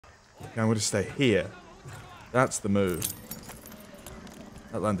Okay, I'm going to stay here. That's the move.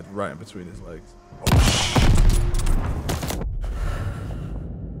 That landed right in between his legs. Oh.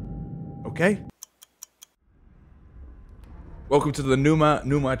 Okay. Welcome to the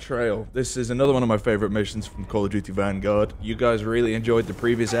Numa Trail. This is another one of my favorite missions from Call of Duty Vanguard. You guys really enjoyed the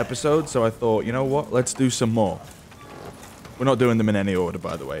previous episode, so I thought, you know what? Let's do some more. We're not doing them in any order,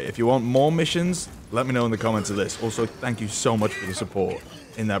 by the way. If you want more missions, let me know in the comments of this. Also, thank you so much for the support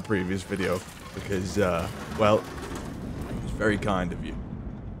in that previous video, because, well, it was very kind of you.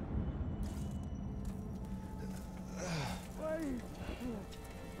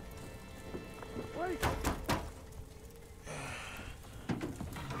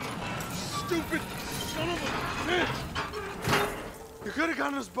 Stupid son of a bitch! You could have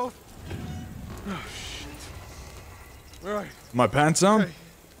gotten us both. Oh, shit. All right. My pants on? Okay.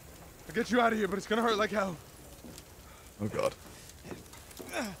 I'll get you out of here, but it's gonna hurt like hell. Oh, God.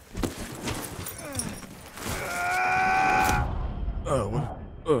 Oh,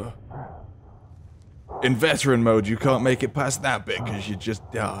 what? In veteran mode, you can't make it past that bit because you just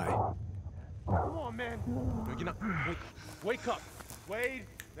die. Come on, man. No, you're not. Wake up. Wade.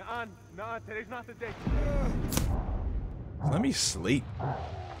 Nah, today's not the day. Let me sleep.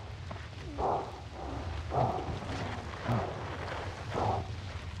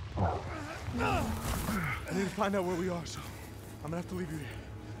 I need to find out where we are, so I'm gonna have to leave you here.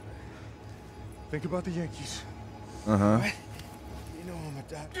 Think about the Yankees. Uh-huh. What? You know I'm a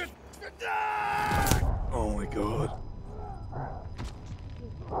doctor. Oh my God.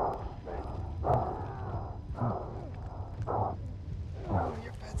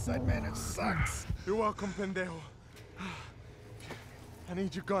 Your bedside manner sucks. You're welcome, pendejo. I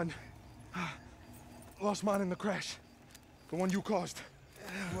need your gun. Lost mine in the crash. The one you caused.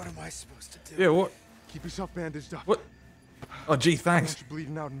 What am I supposed to do? Yeah, what? Keep yourself bandaged up. What? Oh, gee, thanks. You're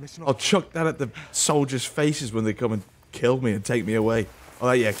bleeding out and missing I'll chuck that at the soldiers' faces when they come and kill me and take me away.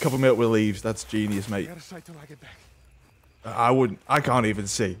 Oh, yeah, cover me up with leaves. That's genius, mate. Out of sight till I get back. I can't even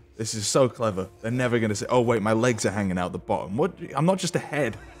see. This is so clever. They're never gonna see. Oh, wait, my legs are hanging out the bottom. What? I'm not just a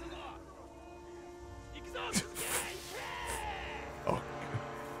head. Oh.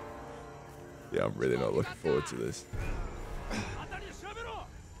 Yeah, I'm really not looking forward to this.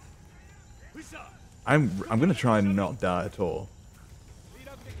 I'm gonna try and not die at all.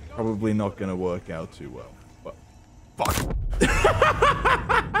 Probably not gonna work out too well. But fuck.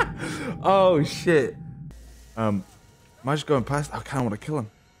 Oh shit. Am I just going past? I kinda wanna kill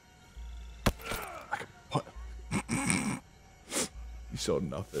him. I can put You saw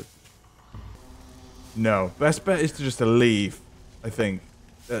nothing. No. Best bet is to just to leave, I think.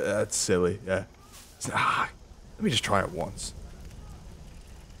 That's silly, yeah. Let me just try it once.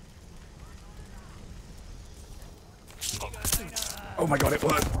 Oh my God, it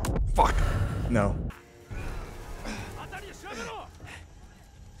worked. Fuck. No.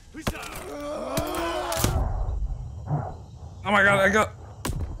 Oh my God, I got...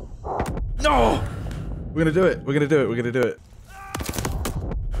 No! We're gonna do it. We're gonna do it. We're gonna do it.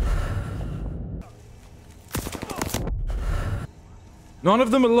 None of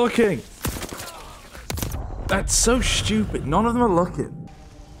them are looking. That's so stupid. None of them are looking.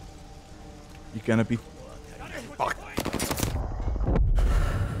 You're gonna be... Fuck.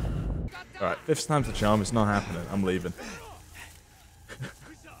 Alright, fifth time's the charm. It's not happening. I'm leaving.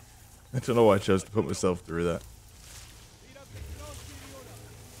 I don't know why I chose to put myself through that.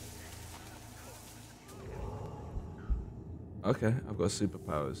 Okay, I've got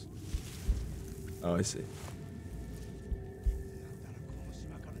superpowers. Oh, I see.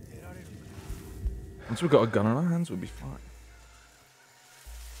 Once we've got a gun in our hands, we'll be fine.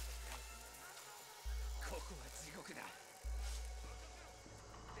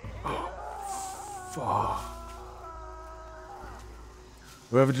 Fuck.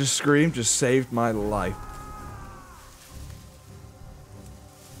 Whoever just screamed just saved my life.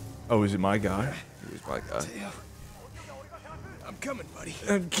 Oh, is it my guy? It was my guy. I'm coming, buddy.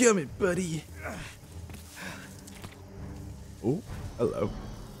 I'm coming, buddy. Oh, hello.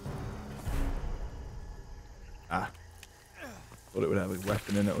 Ah. Thought it would have a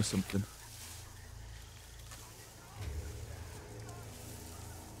weapon in it or something.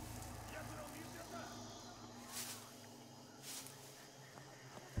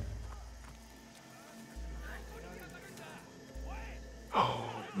 Oh,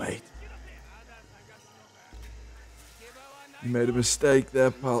 mate. You made a mistake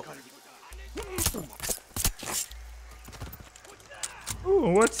there, pal. Ooh,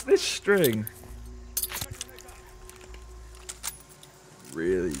 what's this string?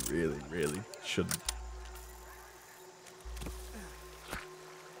 Really, really, really shouldn't.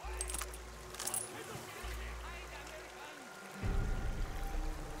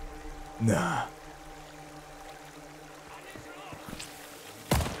 Nah.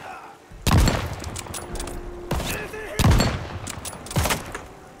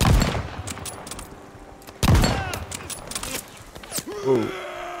 Whoa.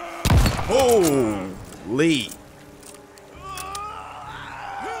 Holy.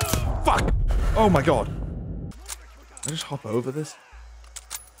 Fuck. Oh my god. Can I just hop over this?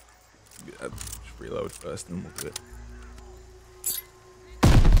 Just reload first and we'll do it.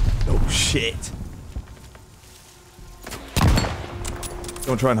 Oh shit.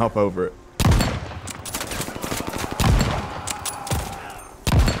 Don't try and hop over it.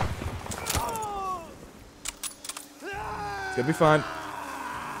 It's gonna be fine.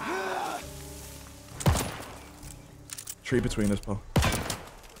 Tree between us, pal.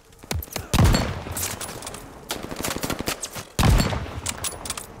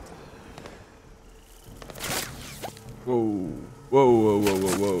 Whoa. Whoa, whoa, whoa,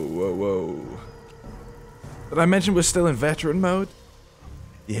 whoa, whoa, whoa, whoa. Did I mention we're still in veteran mode?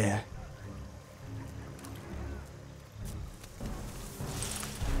 Yeah.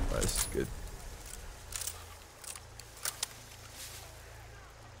 Right, this is good.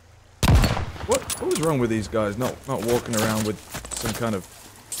 What was wrong with these guys not walking around with some kind of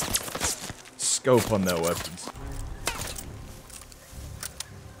scope on their weapons?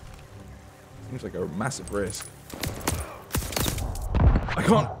 Seems like a massive risk. I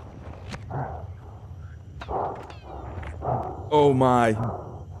can't. Oh my.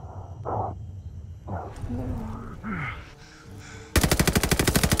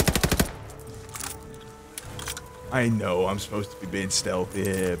 I know I'm supposed to be being stealthy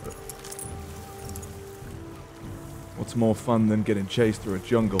here, but what's more fun than getting chased through a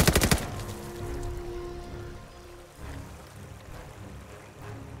jungle?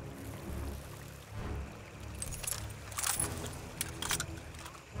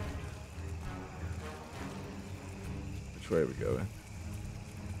 Which way are we going?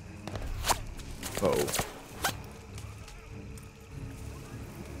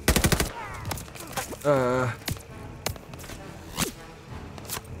 Uh-oh.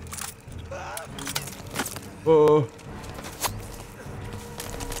 Oh.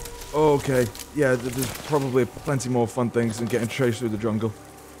 Okay. Yeah, there's probably plenty more fun things than getting chased through the jungle.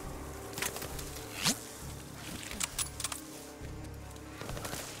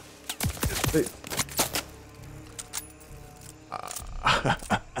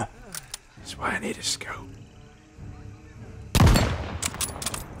 That's why I need a scope.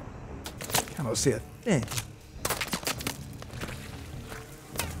 Cannot see a thing.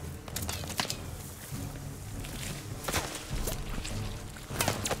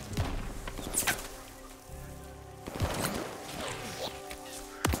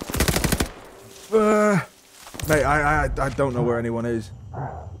 Mate, I don't know where anyone is.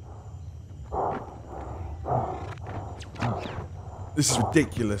 This is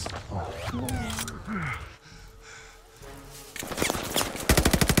ridiculous.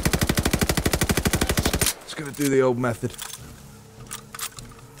 Just gonna do the old method.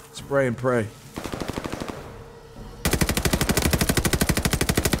 Spray and pray.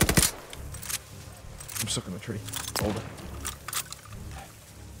 I'm stuck in the tree. Hold it.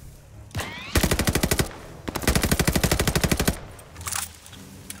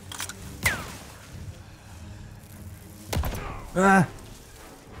 Ah.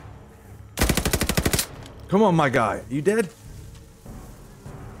 Come on, my guy. You dead?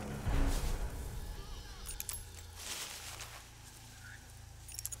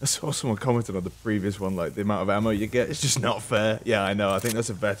 I saw someone commented on the previous one, like, the amount of ammo you get, it's just not fair. Yeah, I know. I think that's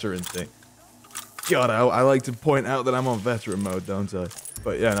a veteran thing. God, I like to point out that I'm on veteran mode, don't I?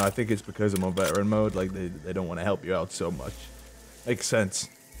 But yeah, no, I think it's because I'm on veteran mode. Like, they don't want to help you out so much. Makes sense.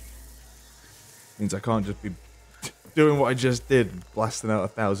 Means I can't just be doing what I just did, blasting out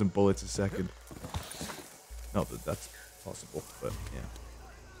 1,000 bullets a second. Not that that's possible, but yeah.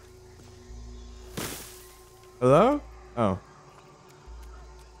 Hello? Oh.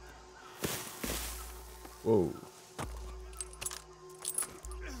 Whoa.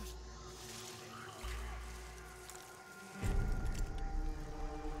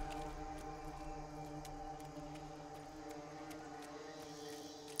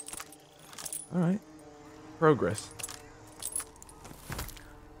 All right. Progress.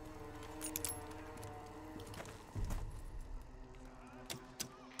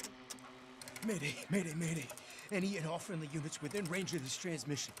 Mayday, mayday, mayday. Any and all friendly units within range of this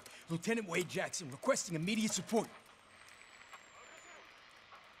transmission. Lieutenant Wade Jackson requesting immediate support.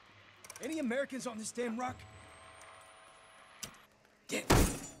 Any Americans on this damn rock?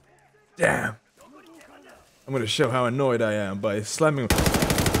 Damn. I'm gonna show how annoyed I am by slamming.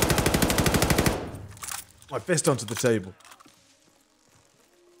 My fist onto the table.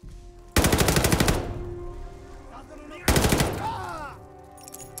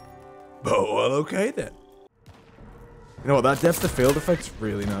 Oh, well, okay then. You know what? That depth of field effect's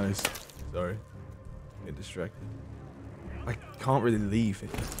really nice. Sorry. Get distracted. I can't really leave it.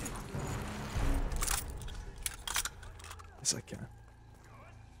 Yes, I can.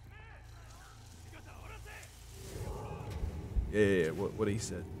 Yeah, what he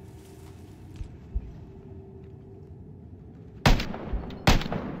said.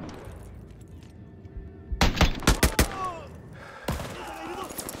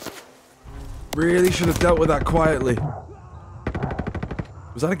 Really should have dealt with that quietly.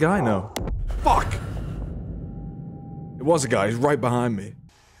 Was that a guy? No. Fuck! It was a guy. He's right behind me.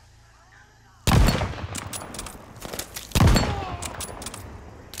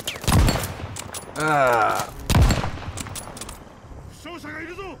 Ah.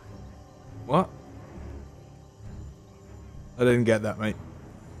 What? I didn't get that, mate.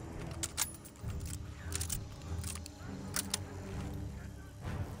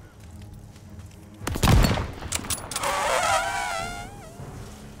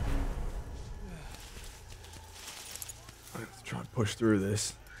 Let's try and push through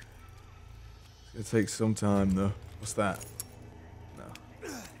this. It's gonna take some time, though. What's that? No.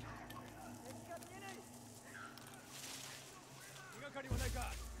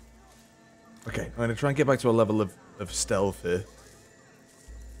 Okay, I'm gonna try and get back to a level of stealth here.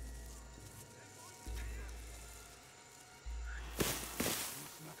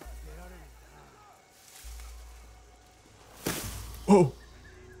 Oh!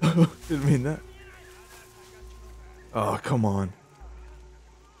 Didn't mean that. Oh, come on.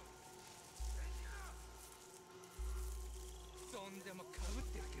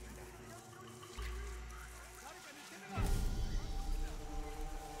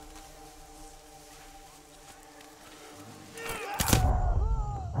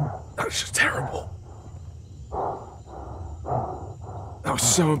 That was just terrible. That was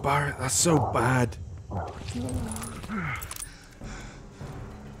so embarrassing. That's so bad.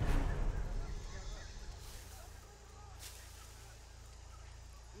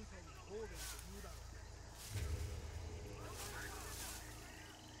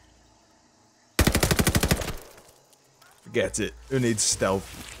 Forget it. Who needs stealth?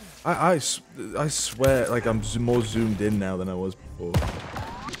 I swear, like, I'm more zoomed in now than I was before.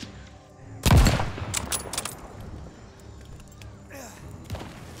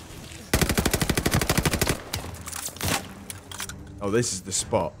 Oh, this is the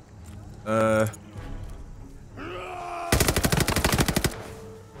spot. Wow.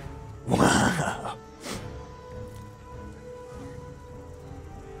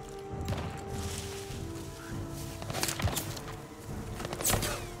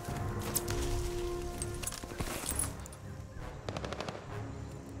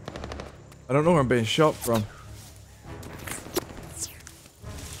 I don't know where I'm being shot from.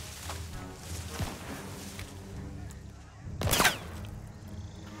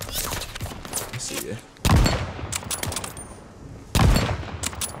 I see you.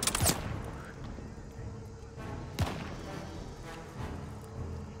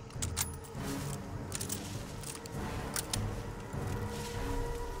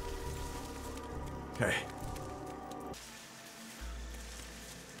 Okay.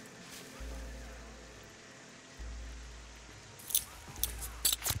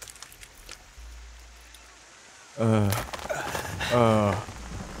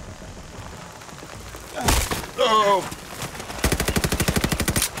 Oh!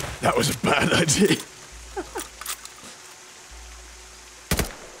 That was a bad idea.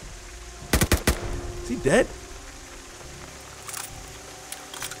 Is he dead?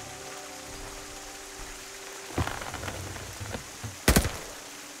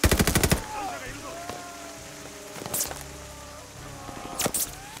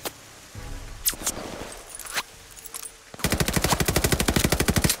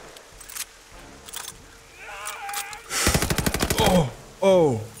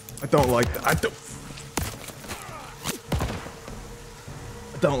 Oh, I don't like that. I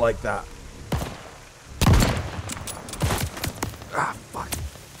don't like that. Ah, fuck.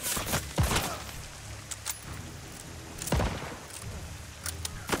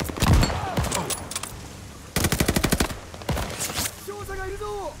 Oh.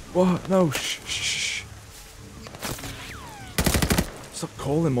 What? No, shh. Stop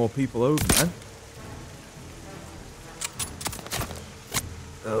calling more people over, man.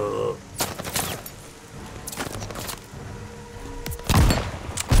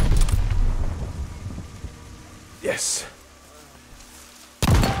 Yes.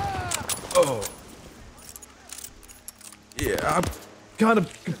 Oh. I'm kind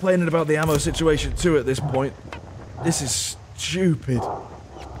of complaining about the ammo situation too at this point. This is stupid.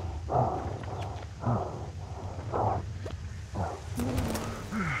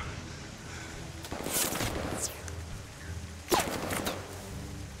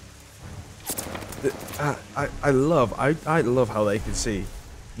 I love how they can see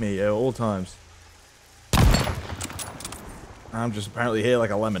me at all times. I'm just apparently here like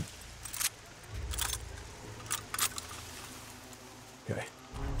a lemon. Okay.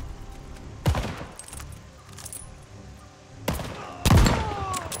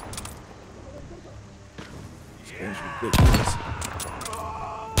 This game's ridiculous.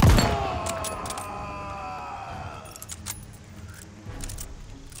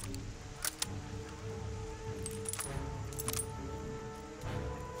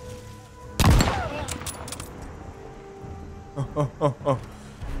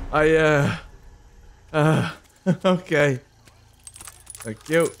 Okay. Thank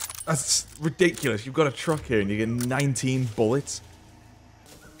you. That's ridiculous. You've got a truck here and you get 19 bullets.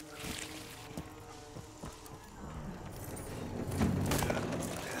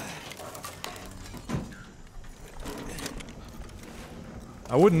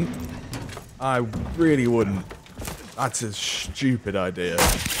 I wouldn't. I really wouldn't. That's a stupid idea.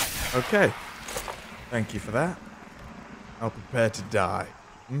 Okay. Thank you for that. I'll prepare to die.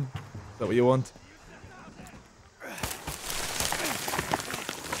 Is that what you want?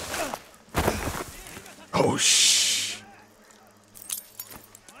 Oh, shh.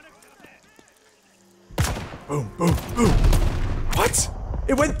 Boom, boom, boom. What?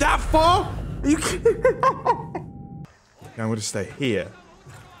 It went that far? Are you kidding? Okay, I'm going to stay here.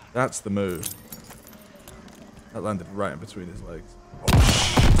 That's the move. That landed right in between his legs. Oh,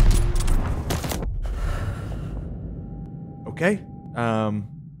 shh. Okay.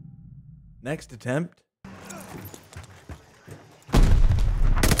 Next attempt.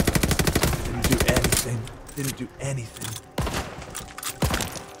 Didn't do anything. Didn't do anything.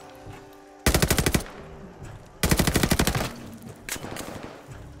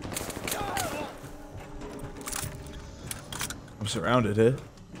 I'm surrounded here.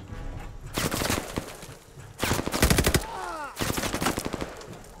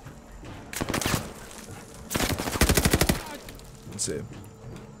 Let's see him.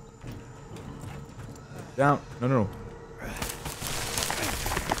 Down. No, no, no.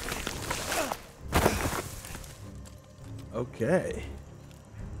 Okay.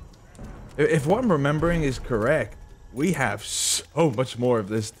 If what I'm remembering is correct, we have so much more of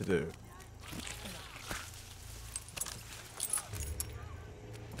this to do.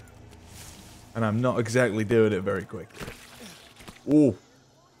 And I'm not exactly doing it very quickly. Ooh.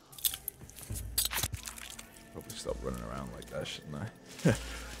 Probably stop running around like that, shouldn't I?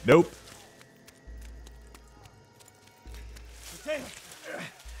 Nope.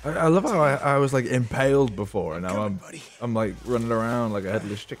 I love how I was like impaled before, and now I'm like running around like a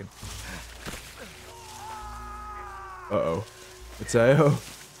headless chicken. Uh-oh. Mateo.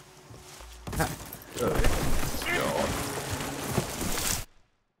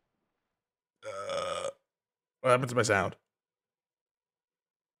 What happened to my sound?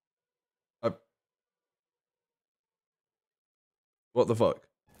 What the fuck?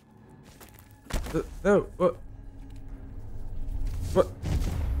 No, what? What?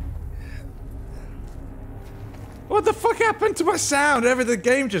 What the fuck happened to my sound? The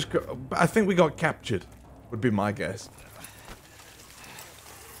game just... I think we got captured, would be my guess.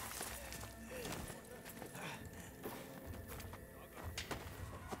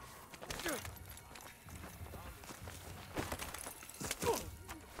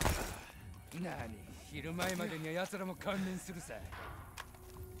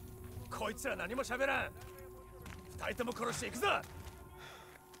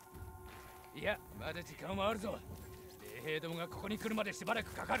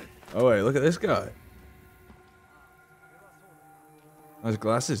 Oh wait, look at this guy. Those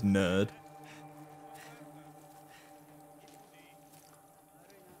glasses, nerd.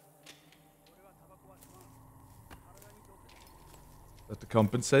 That to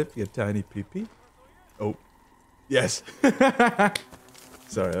compensate for your tiny pee-pee? Oh. Yes.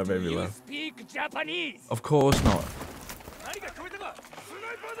 Sorry, that made me laugh. Speak Japanese. Of course not.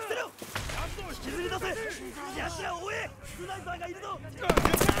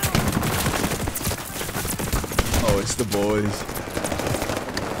 Oh, it's the boys.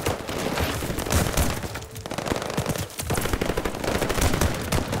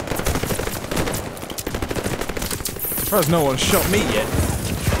 As far as no one shot me yet.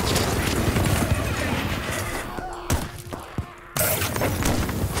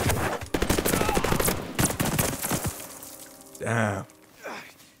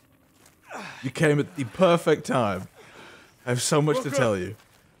 came at the perfect time. I have so much to Woke tell up. you.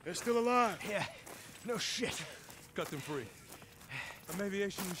 They're still alive. Yeah, no shit. Cut them free. I'm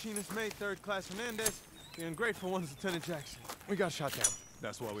aviation machinist mate, third class Hernandez. The ungrateful one's Lieutenant Jackson. We got shot down.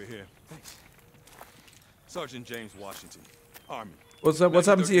 That's why we're here. Thanks. Sergeant James Washington, Army. What's up? What's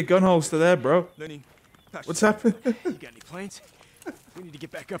happened to your gun holster there, bro? Lenny, What's happened? You got any planes? We need to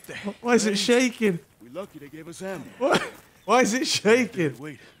get back up there. Why is it shaking? We lucky they gave us ammo. What? Why is it shaking?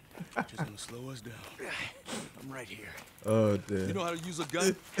 Wait, just gonna slow us down. I'm right here. Oh dear. You know how to use a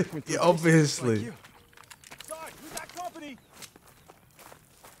gun? Yeah, obviously. Sarge, we got company.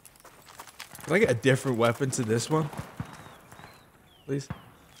 Can I get a different weapon to this one? Please?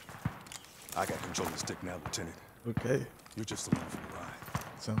 I got control of the stick now, Lieutenant. Okay. You're just along for the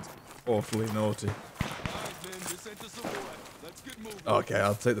ride. Sounds awfully naughty. All right, men, this ain't just a war. Let's get moving. Okay,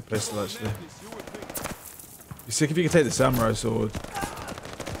 I'll take the pistol actually. Be sick if you could take the samurai sword.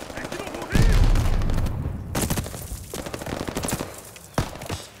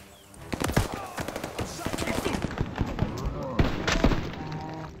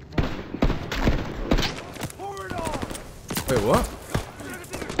 Wait, what?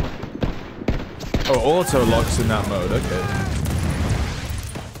 Oh, auto locks in that mode, okay.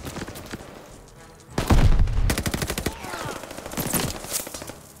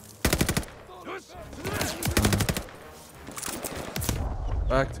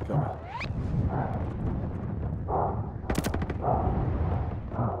 Back to cover.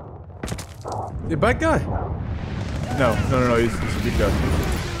 The bad guy? No, he's a good guy.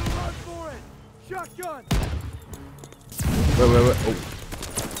 Run for it! Shotgun! Wait. Oh.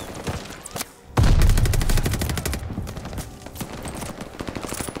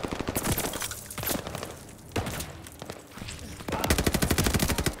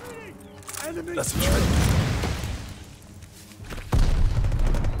 That's a trick.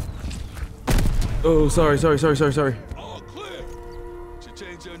 Oh, sorry. All clear! Should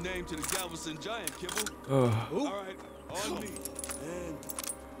change your name to the Galveston Giant, Kibble. Oh. All right, on me. Man,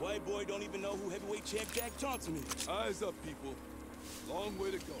 white boy don't even know who heavyweight champ Jack Thompson is. Eyes up, people. Long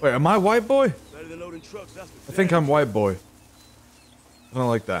way to go. Wait, am I white boy? Better than loading trucks, that's for I think I'm white boy. I don't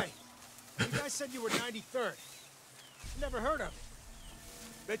like that. You guys said you were 93rd. Never heard of it.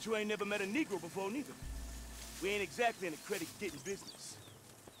 Bet you ain't never met a Negro before, neither. We ain't exactly in the credit-getting business.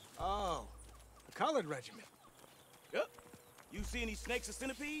 Oh, a colored regiment. Yep. You see any snakes or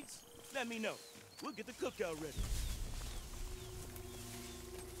centipedes? Let me know. We'll get the cookout ready.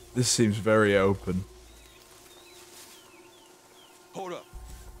 This seems very open. Hold up.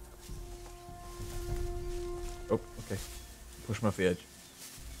 Oh, okay. Push him off the edge.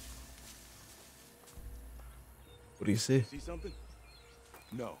 What do you see? See something?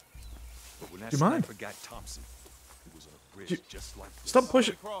 No. But when that Do you mind? sniper got Thompson, he was on a bridge Do- just like this. Stop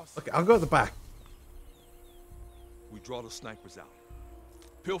pushing. Across. Okay, I'll go at the back. We draw the snipers out.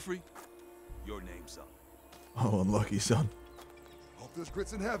 Pilfrey, your name's up. Oh, unlucky son. Hope there's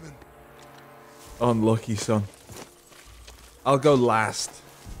grits in heaven. Unlucky son. I'll go last.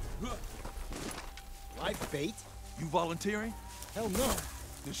 Live bait? You volunteering? Hell no.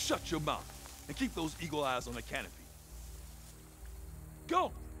 Then shut your mouth and keep those eagle eyes on the canopy.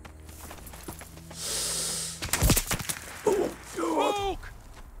 Go! Smoke!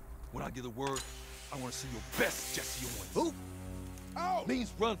 When I give the word, I want to see your best Jesse Owens. Who? Ow!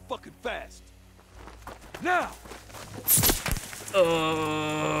 Means run fucking fast. Now!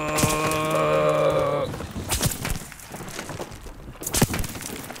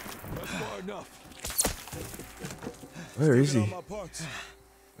 That's far enough. Where is he? All my parts.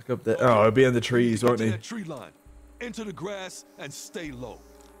 Back up there. Oh, he'll be in the trees, won't Get to he? that tree line. Enter the grass and stay low.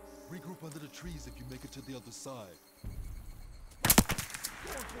 Regroup under the trees if you make it to the other side.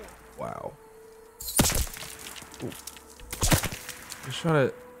 Wow. Ooh. Just trying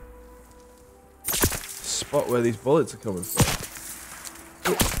to spot where these bullets are coming from.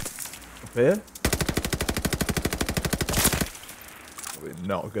 Ooh. Up here? Probably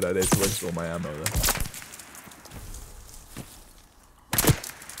not a good idea to waste all my ammo there.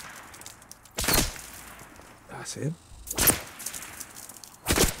 That's him.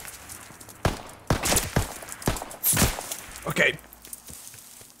 Okay.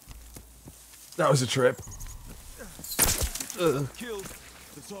 That was a trip. Killed.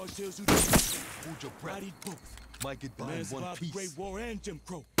 The Sarge tells you to hold your breath. I need both. Might get by Man in one survived the piece. Great War and Jim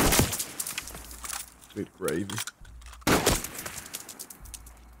Crow. Good gravy.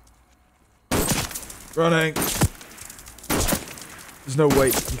 Running. There's no way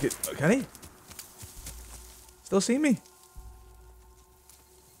he could. Can he? Still see me?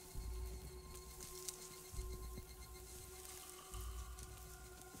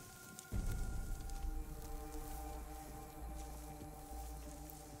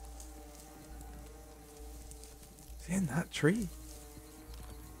 in that tree.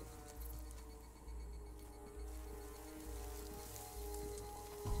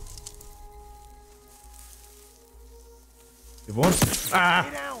 It wants. Ah!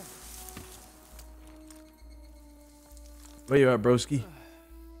 Where you at, broski?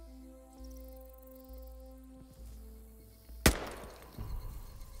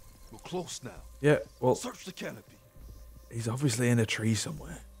 We're close now. Yeah, well, Search the canopy. he's obviously in a tree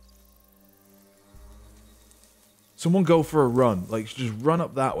somewhere. Someone go for a run. Like, just run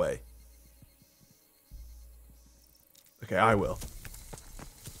up that way. Okay, I will.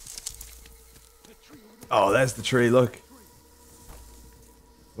 Oh, there's the tree, look.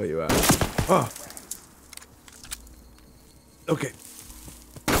 Where you at? Oh. Okay.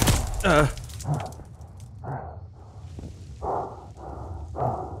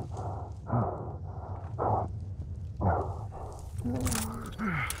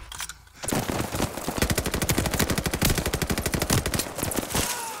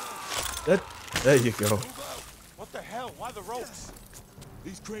 There you go. What the hell? Why the ropes?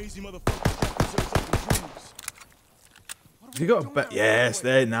 These crazy motherfuckers got themselves up in trees. You got a bet? Yes,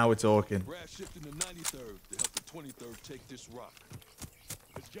 there. Now we're talking. Brad shifting the 93rd to help the 23rd take this rock.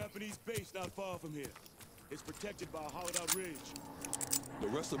 There's Japanese base not far from here. It's protected by a hollowed-out ridge. The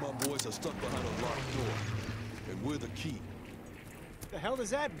rest of my boys are stuck behind a locked door, and we're the key. The hell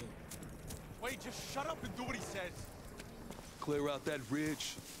does that mean? Wait, just shut up and do what he says. Clear out that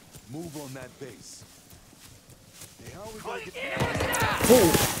ridge. Move on that base. Hey, how are we gonna get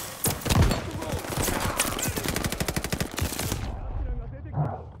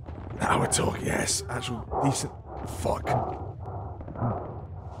Now we're talking. Yes, actual decent. Fuck.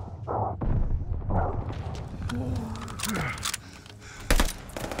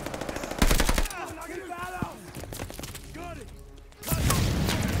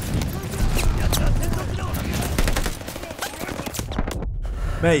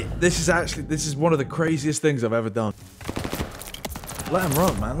 Mate, this is one of the craziest things I've ever done. Let him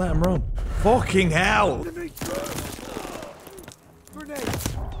run, man. Let him run. Fucking hell!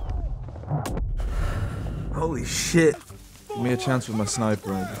 Holy shit. Give me a chance with my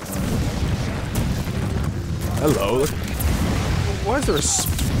sniper. Hello. Look. Why is there a...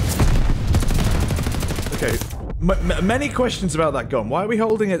 Okay. Many questions about that gun. Why are we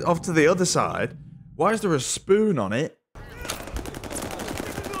holding it off to the other side? Why is there a spoon on it?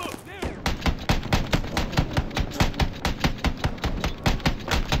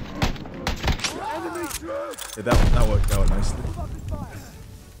 Yeah, that worked out nicely.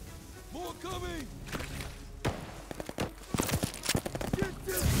 More coming!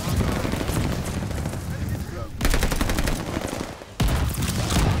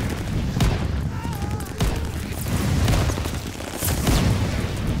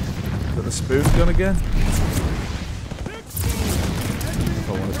 Got the spoon gun again?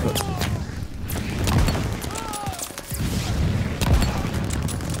 I want to put.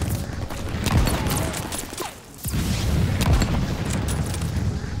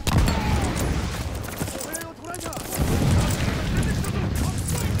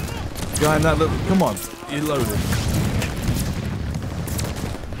 Behind that little. Come on, you loaded.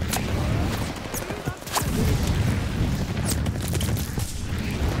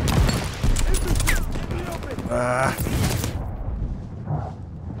 Ah.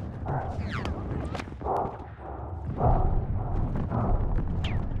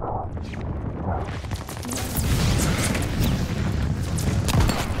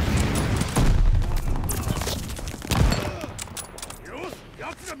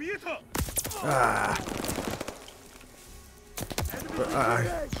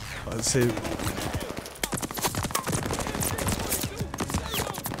 Let's see.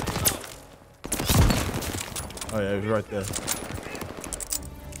 Oh yeah, he was right there.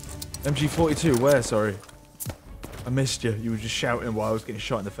 MG42, where? Sorry. I missed you. You were just shouting while I was getting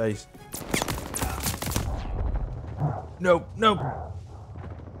shot in the face. No, no.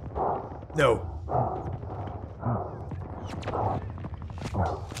 No.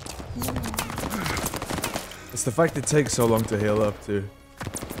 It's the fact it takes so long to heal up too.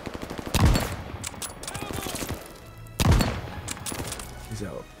 He's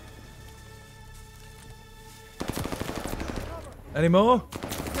out. Any more?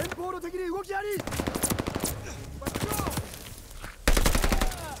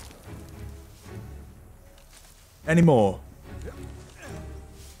 Any more?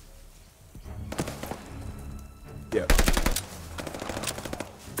 Yeah.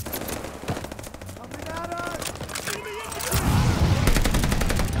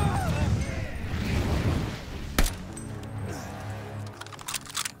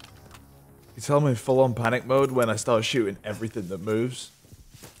 You tell I'm in full-on panic mode when I start shooting everything that moves.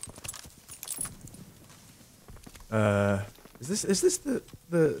 Is this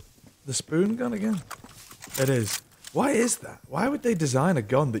the spoon gun again? It is. Why is that? Why would they design a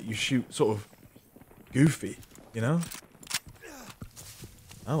gun that you shoot sort of goofy, you know?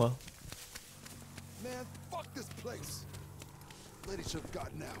 Oh well. Man, fuck this place. Lady should have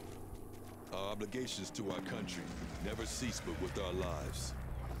gotten out. Our obligations to our country never cease but with our lives.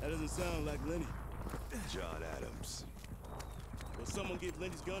 That doesn't sound like Lenny. John Adams. Well, someone give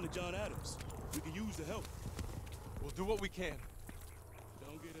Lenny's gun to John Adams. We could use the help. We'll do what we can.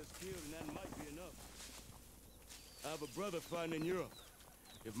 Don't get us killed, and that might be enough. I have a brother fighting in Europe.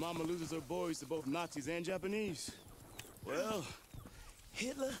 If Mama loses her boys to both Nazis and Japanese, well,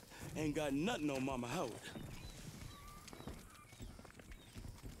 Hitler ain't got nothing on Mama Howard.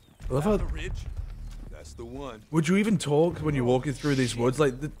 I love how, The ridge? That's the one. would you even talk when you're walking through these woods?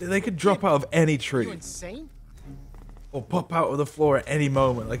 Like, they could drop out of any You tree. insane? Or pop out of the floor at any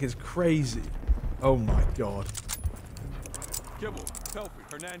moment. Like, it's crazy. Oh my god. Kibble,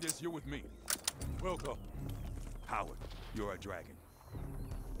 Pelfrey, Hernandez, you're with me. We'll go. Howard, you're our dragon.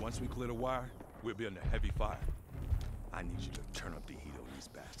 Once we clear the wire, we'll be under heavy fire. I need you to turn up the heat on these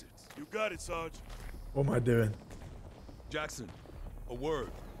bastards. You got it, Sarge. What am I doing? Jackson, a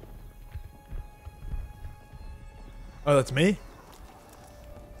word. Oh, that's me?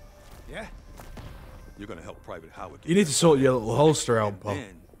 Yeah. You're gonna help Private Howard. You need to sort your little holster out, Pop.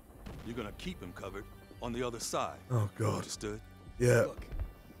 Then you're gonna keep him covered on the other side. Oh god. Understood? Yeah. Look,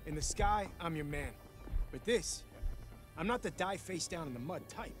 in the sky, I'm your man. But this, I'm not the die face down in the mud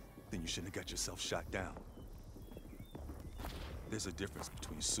type. Then you shouldn't have got yourself shot down. There's a difference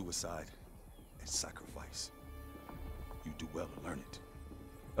between suicide and sacrifice. You do well to learn it.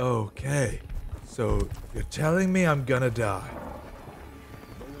 Okay. So, you're telling me I'm gonna die.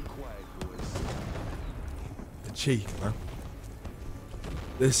 Low and quiet, boys. The cheek, man.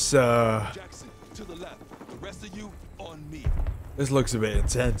 This, Jackson, to the left. The rest of you, on me. this looks a bit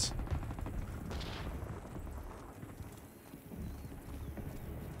intense.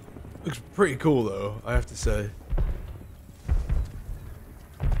 Looks pretty cool, though, I have to say.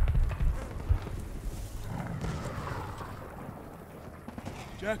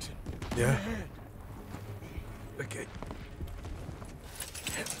 Jackson. Yeah. Okay.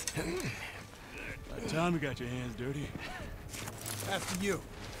 By the time you got your hands dirty. After you.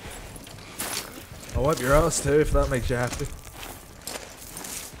 I'll wipe your ass too, if that makes you happy.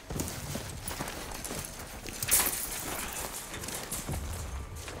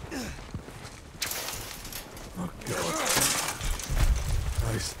 Oh god.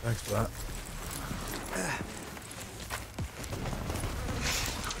 Nice, thanks for that.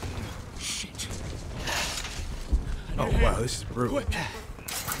 Shit. Oh wow, this is brutal.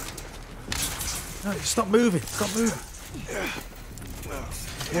 No, stop moving, stop moving.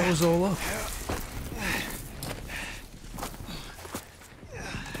 What was all up?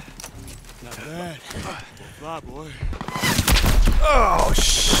 Not bad. Fly, boy. Oh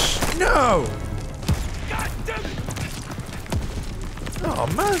no! God damn it! Oh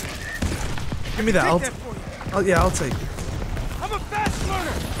man! Give me that. Take that for you. Yeah, I'll take it. I'm a fast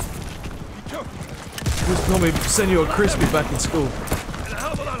learner. Be careful. Just told me to send you a crispy back in school. And a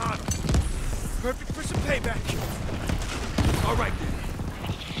hell of a lot harder. Perfect for some payback. All right, then.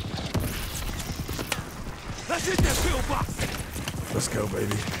 Let's hit that pillbox. Let's go,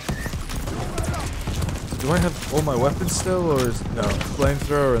 baby. Do I have all my weapons still, or is no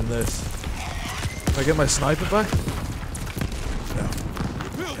flamethrower and this? Can I get my sniper back? No.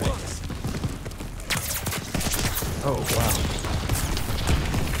 Pillbox. Oh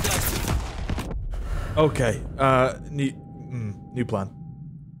wow. Okay. New plan.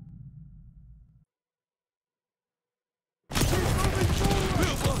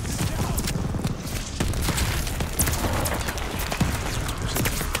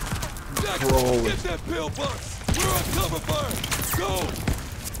 Rolling. Get that pillbox. We're on cover fire. Go.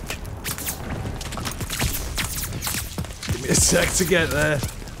 Give me a sec to get there. I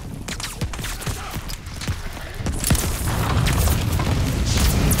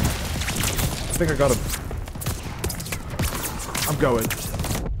think I got him. I'm going.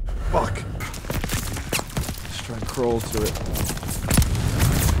 Fuck. Just try and crawl to it.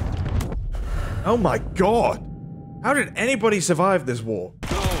 Oh my god! How did anybody survive this war?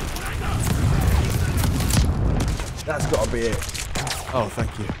 That's gotta be it. Oh,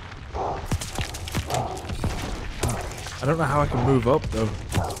 thank you. I don't know how I can move up, though.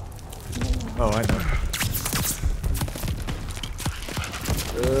 Oh, I know.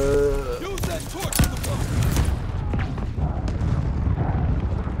 Use that torch in the box.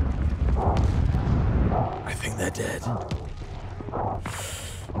 They're dead.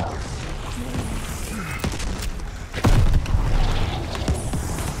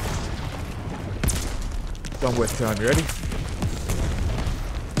 Don't waste time. You ready?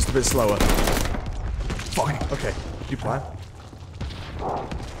 Just a bit slower. Fuck. Okay. You plan.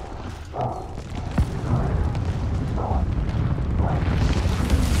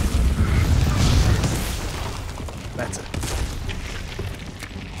 Better.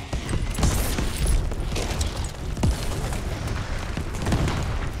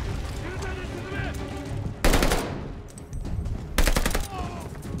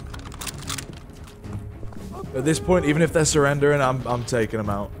 At this point, even if they're surrendering, I'm taking them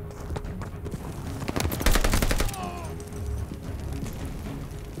out.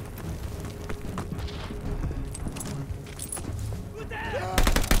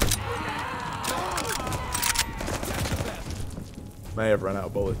 May have run out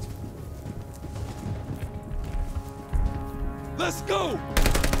of bullets. Let's go!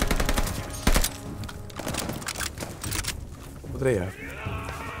 What do they have?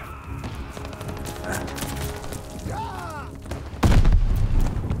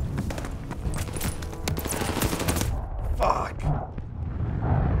 Fuck.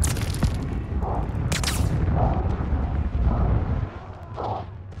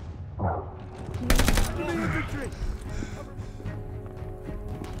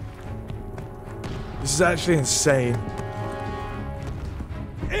 This is actually insane.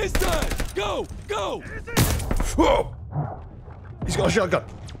 It's time! Go! Go! Whoa! He's got a shotgun.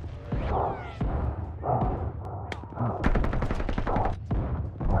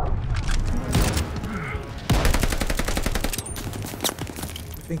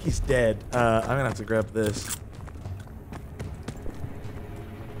 I think he's dead. I'm gonna have to grab this.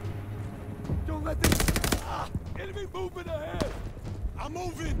 Don't let this... Enemy movement ahead! I'm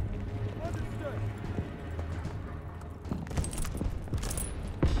moving! Understood.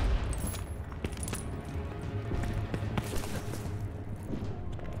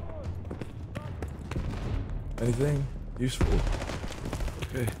 Anything useful?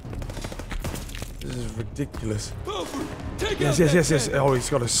 Okay. This is ridiculous. Yes, yes, yes, yes. Oh, he's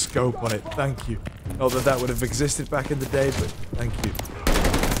got a scope on it. Thank you. Not that that would have existed back in the day, but thank you.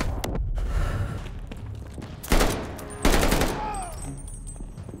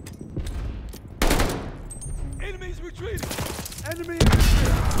 Enemies retreating! Enemy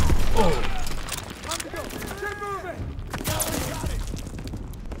infantry! Oh! Time to go! Keep moving! Now we got it!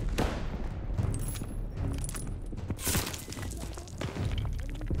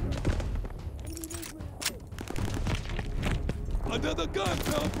 Another gun,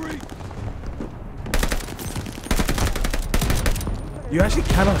 Pelfrey! You actually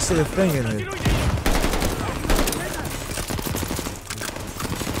cannot see a thing in it.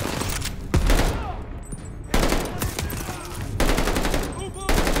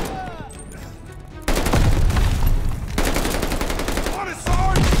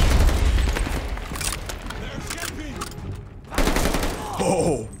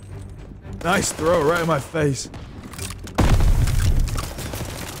 Oh! Nice throw right in my face.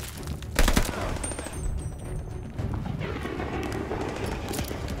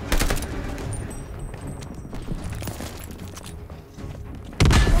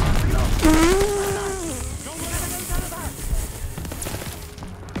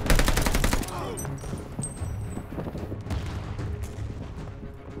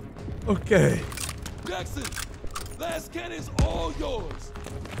 Okay. Jackson, last cannon's all yours.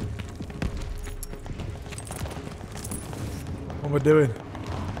 What am I doing?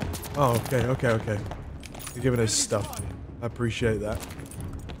 Oh, okay, okay, okay. You're giving us stuff. I appreciate that.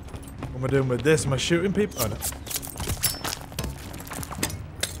 What am I doing with this? Am I shooting people? Oh, no.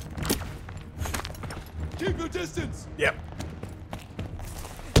 Keep your distance. Yep.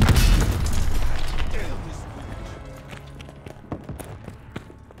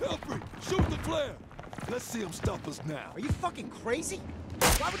 Pelfrey, shoot the flare. Let's see him stop us now. Are you fucking crazy?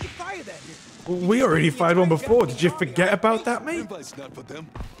 Why would you fire that here? Well, we already fired one before. Did you forget about that, mate? Invite's not for them.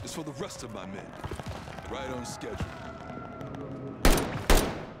 It's for the rest of my men. Right on schedule.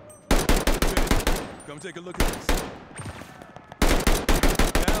 Come take a look at this.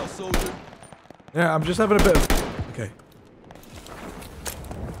 Now, soldier. Yeah, I'm just having a bit of... Okay.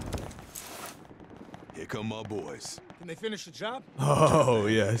 Here come my boys. Can they finish the job? Oh,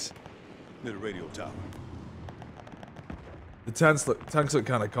 yes. Near the radio tower. The tanks look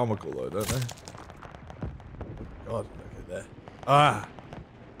kind of comical, though, don't they? God, okay, there. Ah!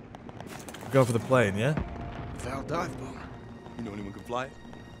 Go for the plane, yeah? Foul dive bomber. You know anyone can fly it?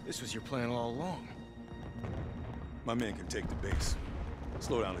 This was your plan all along. My man can take the base.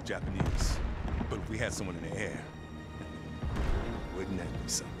 slow down the Japanese. But if we had someone in the air, wouldn't that be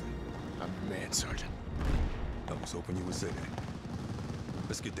something? I'm your man, Sergeant. I was hoping you would say that.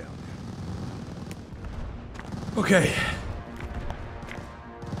 Let's get down there. Okay.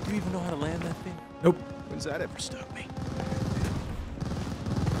 Do you even know how to land that thing? Nope. When's that ever stopped me?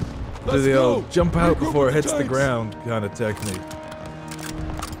 Do Let's the go! old jump out Regroup before it with hits the tanks. ground kind of technique.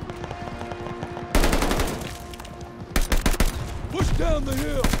 Push down the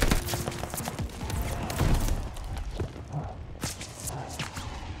hill!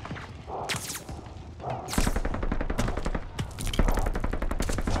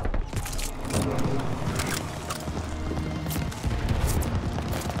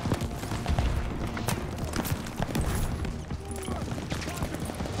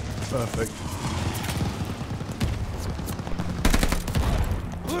 Perfect.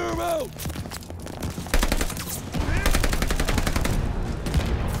 Clear him out!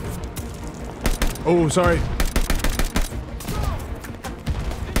 Oh, sorry.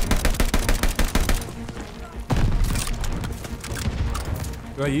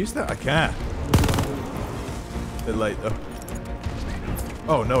 Do I use that? I can't. Bit late though.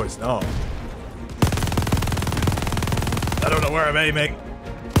 Oh no, it's not. I don't know where I'm aiming.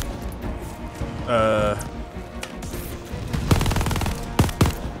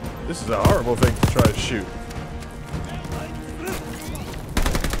 This is a horrible thing to try to shoot.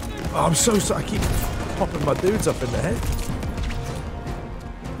 Oh, I'm so sorry. I keep popping my dudes up in the head.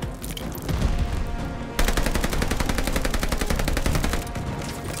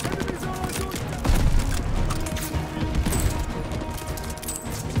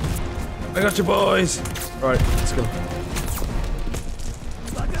 I got you, boys. All right, let's go.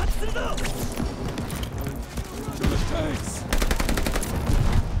 To the tanks!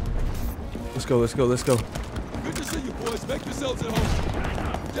 Let's go. Let's go. Let's go. Good to see you boys. Make yourselves at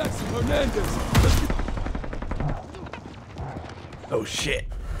home. Jackson, Hernandez. Let's get... Oh shit!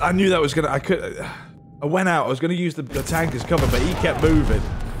 I knew that was gonna. I went out. I was gonna use the tank as cover, but he kept moving.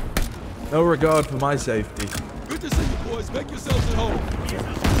 No regard for my safety. Good to see you boys. Make yourselves at home.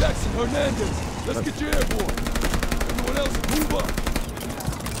 Jackson, Hernandez. Let's get you airborne. Everyone else, move up.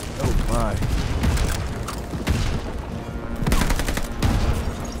 Oh my!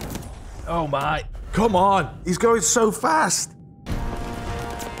 Oh my! Come on! He's going so fast.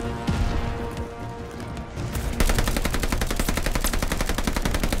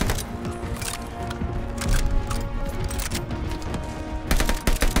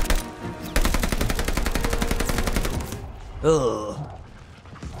 Ugh.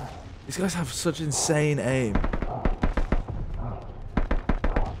 These guys have such insane aim.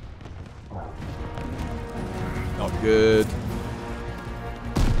 Not good.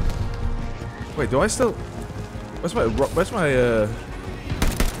 Wait, do I still... Where's my,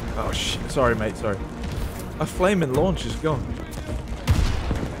 Oh, shit. Sorry, mate. Sorry. My flaming launch is gone.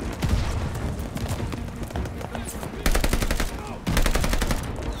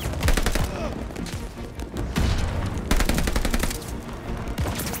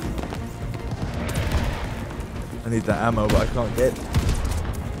 I need that ammo, but I can't get it.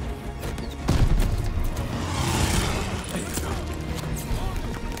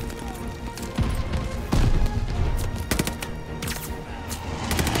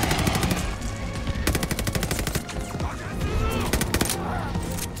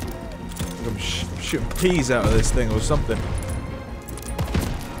 I'm shooting peas out of this thing or something.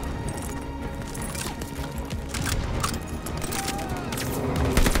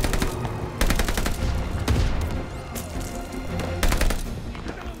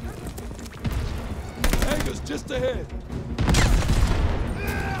 Hangars just ahead.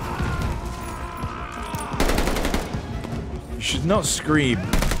 You should not scream.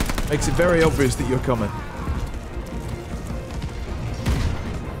 Makes it very obvious that you're coming.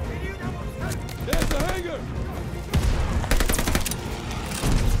 There's the hangar.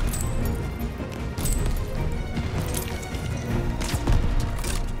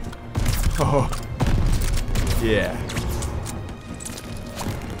 Oh. Yeah.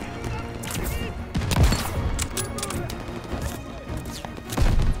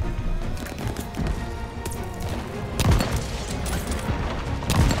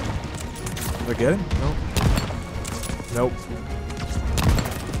 Did I get him? Nope. Nope.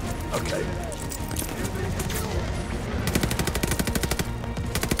 Okay.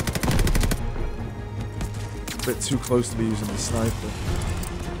 A bit too close to be using the sniper.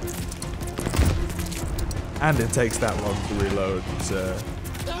 And it takes that long to reload. It's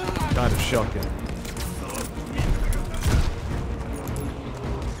kind of shocking.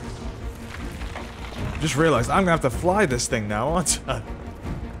 Just realized I'm gonna have to fly this thing now, aren't I?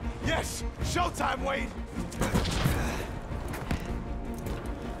 Yes! Showtime, Wade!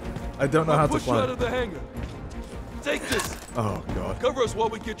 I don't know how to Push you fly. out of the hangar. Take this. Oh, God. Cover us while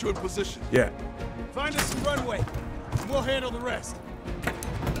we get you in position. Yeah. Find us some runway, and we'll handle the rest.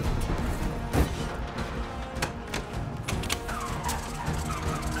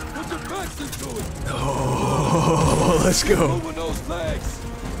 Put your backs into it. Oh, let's go. Moving those legs.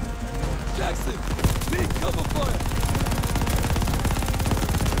 Jackson, need cover fire.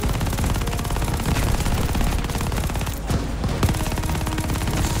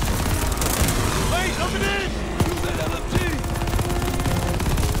 Wait, coming in. Use that LMG.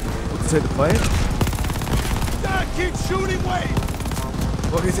 Take the plane? Dad, keep shooting, Wade.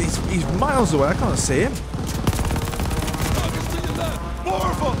 Look, he's miles away. I can't see him. Targets to your left. More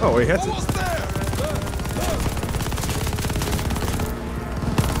of them. Oh, he hits it. Almost there.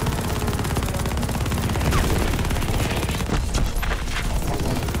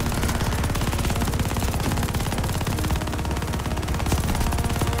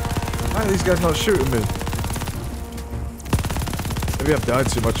 Why are these guys not shooting me? Maybe I've died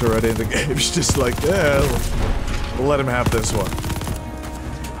too much already in the game. It's just like, yeah, we'll let him have this one.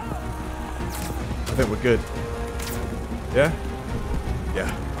 I think we're good. Yeah? Yeah.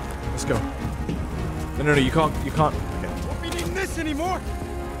 Let's go. No, you can't. Okay. Won't be needing this anymore.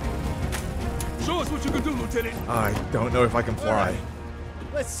 Show us what you can do, Lieutenant. I don't know if I can fly.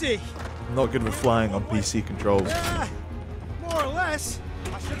 Let's see. I'm not good with flying on PC controls. More or less.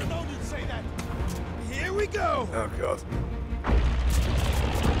 I should have known you'd say that. Here we go. Oh, God.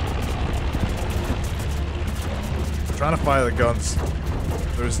 Trying to fire the guns.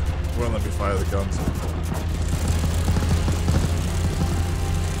 There's won't let me fire the guns.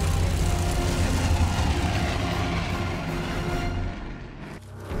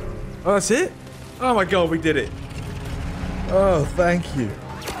 Oh, that's it? Oh my God, we did it. Oh, thank you.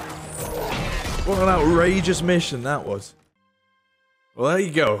 What an outrageous mission that was. Well, there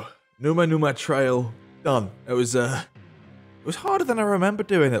you go. Numa Trail done. It was harder than I remember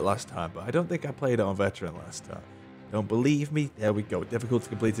doing it last time, but I don't think I played it on Veteran last time. Don't believe me? There we go. Difficult to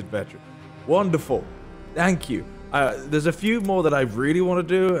completed Veteran. Wonderful. Thank you. There's a few more that I really want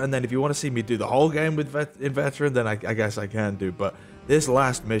to do, and then if you want to see me do the whole game with in Veteran, then I guess I can do. But this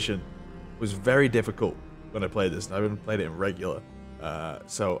last mission was very difficult when I played this, and I haven't played it in regular.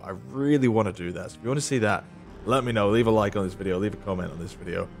 So I really want to do that. So if you want to see that, let me know. Leave a like on this video. Leave a comment on this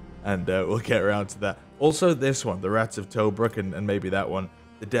video, and we'll get around to that. Also, this one, the Rats of Tobruk, and maybe that one.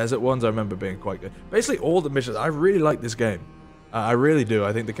 The desert ones I remember being quite good. Basically, all the missions. I really like this game. I really do.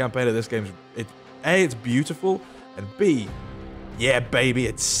 I think the campaign of this game is, A, it's beautiful, and B, yeah, baby,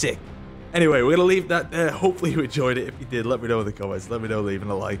 it's sick. Anyway, we're going to leave that there. Hopefully you enjoyed it. If you did, let me know in the comments. Let me know leaving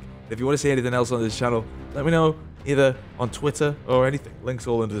a like. If you want to see anything else on this channel, let me know either on Twitter or anything. Links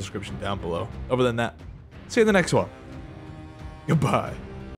all in the description down below. Other than that, see you in the next one. Goodbye.